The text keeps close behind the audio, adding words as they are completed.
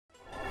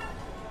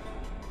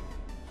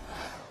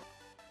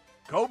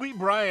Kobe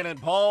Bryant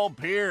and Paul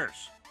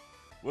Pierce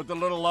with a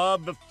little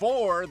love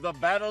before the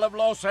Battle of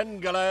Los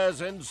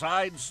Angeles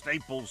inside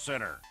Staples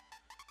Center.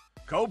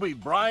 Kobe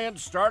Bryant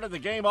started the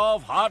game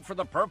off hot for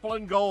the purple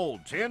and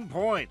gold, 10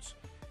 points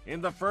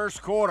in the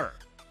first quarter.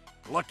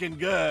 Looking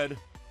good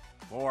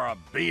for a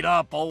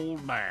beat-up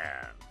old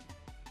man.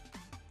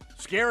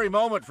 Scary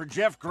moment for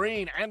Jeff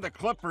Green and the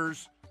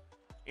Clippers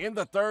in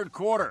the third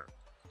quarter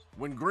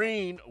when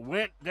Green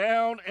went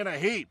down in a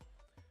heap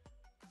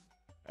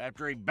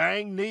after he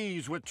banged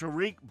knees with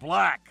Tariq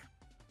Black.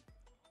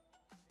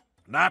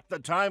 Not the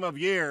time of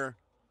year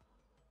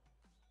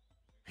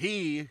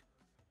he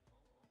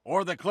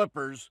or the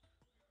Clippers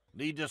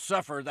need to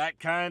suffer that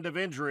kind of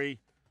injury.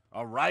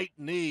 A right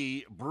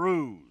knee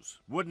bruise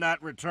would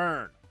not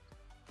return.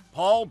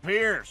 Paul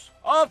Pierce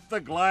off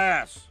the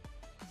glass.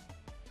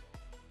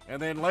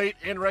 And then late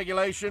in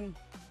regulation,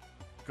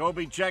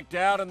 Kobe checked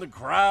out and the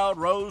crowd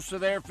rose to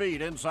their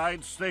feet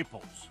inside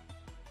Staples.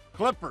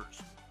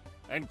 Clippers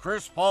and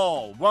Chris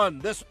Paul won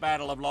this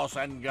Battle of Los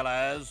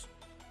Angeles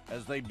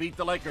as they beat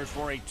the Lakers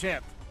for a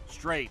 10th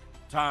straight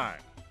time.